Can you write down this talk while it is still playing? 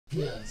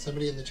Yeah,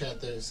 somebody in the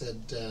chat there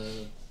said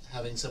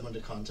having someone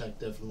to contact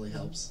definitely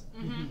helps.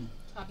 Mm-hmm.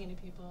 Talking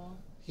to people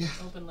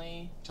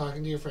openly.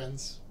 Talking to your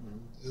friends,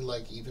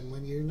 like even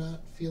when you're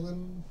not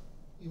feeling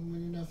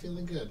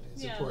good,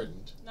 is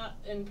important. Not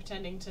in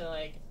pretending to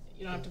like.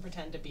 You don't have to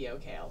pretend to be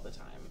okay all the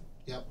time.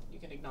 Yep. You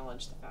can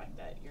acknowledge the fact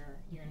that you're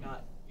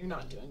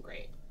not doing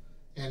great.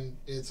 And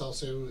it's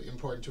also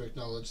important to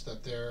acknowledge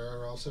that there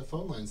are also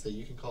phone lines that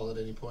you can call at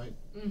any point,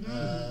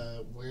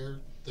 where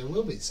there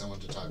will be someone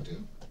to talk to.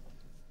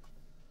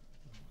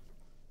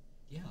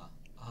 Yeah.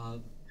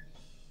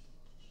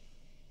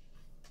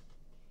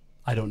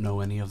 I don't know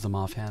any of them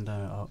offhand.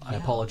 I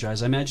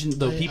apologize. I imagine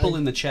the people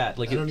in the chat,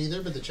 like I don't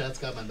either, but the chat's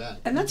got my back.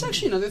 And that's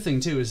actually another thing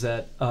too, is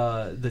that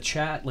the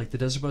chat, like the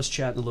Desert Bus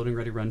chat and the Loading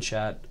Ready Run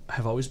chat,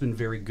 have always been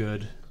very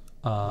good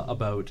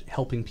about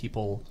helping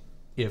people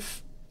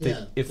if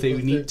they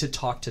need to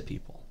talk to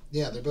people.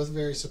 Yeah, they're both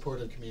very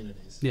supportive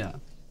communities. Yeah.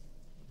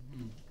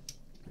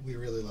 We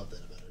really love that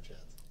about our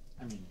chats.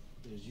 I mean,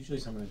 there's usually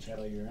someone in chat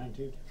all year round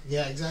too.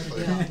 Yeah,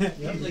 exactly.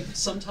 Yeah. Like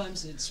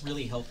sometimes it's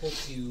really helpful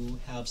to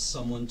have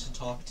someone to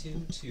talk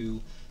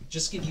to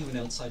just give you an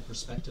outside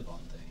perspective on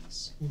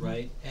things,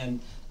 right? And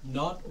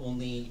not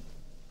only,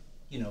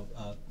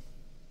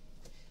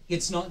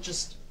 it's not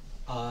just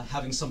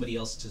having somebody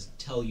else to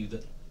tell you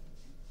that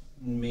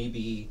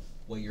maybe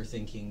what you're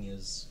thinking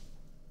is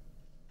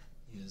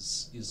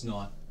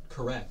not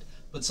correct.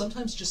 But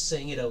sometimes just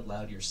saying it out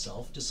loud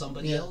yourself to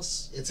somebody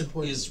else it's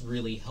important. Is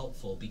really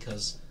helpful,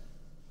 because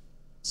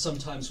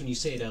sometimes when you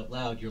say it out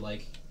loud, you're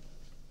like,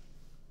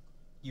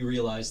 you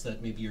realize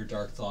that maybe your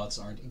dark thoughts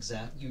aren't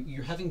exact.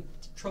 You're having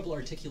trouble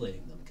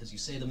articulating them because you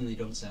say them and they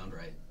don't sound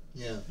right.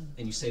 Yeah.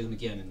 And you say them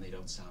again and they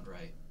don't sound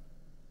right.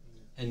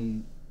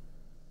 And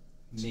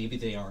maybe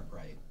they aren't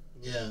right.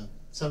 Yeah.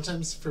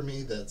 Sometimes for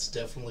me, that's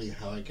definitely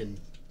how I can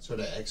sort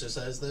of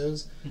exercise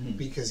those,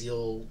 because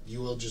you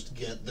will just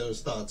get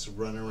those thoughts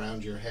run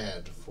around your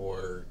head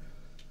for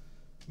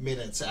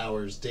minutes,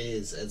 hours,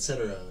 days,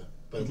 etc.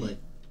 But like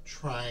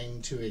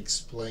trying to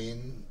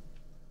explain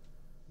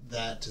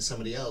that to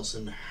somebody else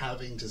and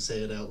having to say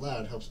it out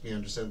loud helps me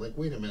understand, like,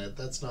 wait a minute,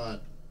 that's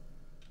not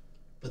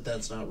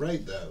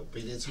right though.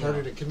 But it's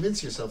harder to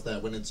convince yourself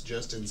that when it's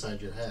just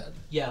inside your head.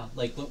 Yeah,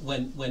 like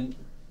when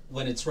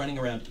it's running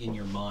around in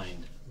your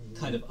mind,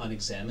 kind of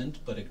unexamined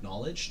but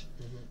acknowledged,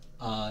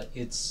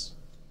 it's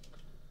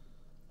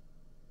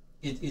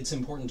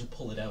important to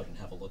pull it out and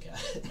have a look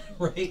at it,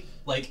 right?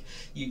 Like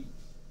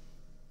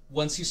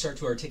once you start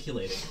to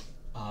articulate it,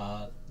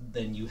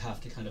 then you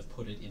have to kind of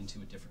put it into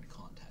a different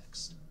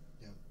context.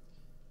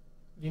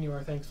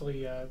 Yuniwar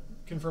thankfully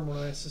confirmed one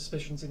of my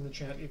suspicions in the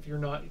chat. If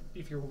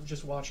you're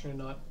just watching and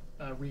not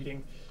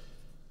reading,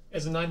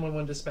 as a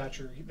 911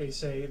 dispatcher, they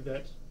say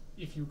that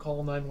if you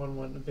call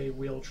 911, they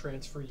will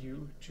transfer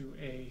you to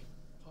a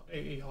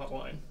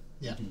hotline.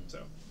 Yeah. So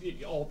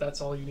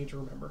that's all you need to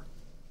remember.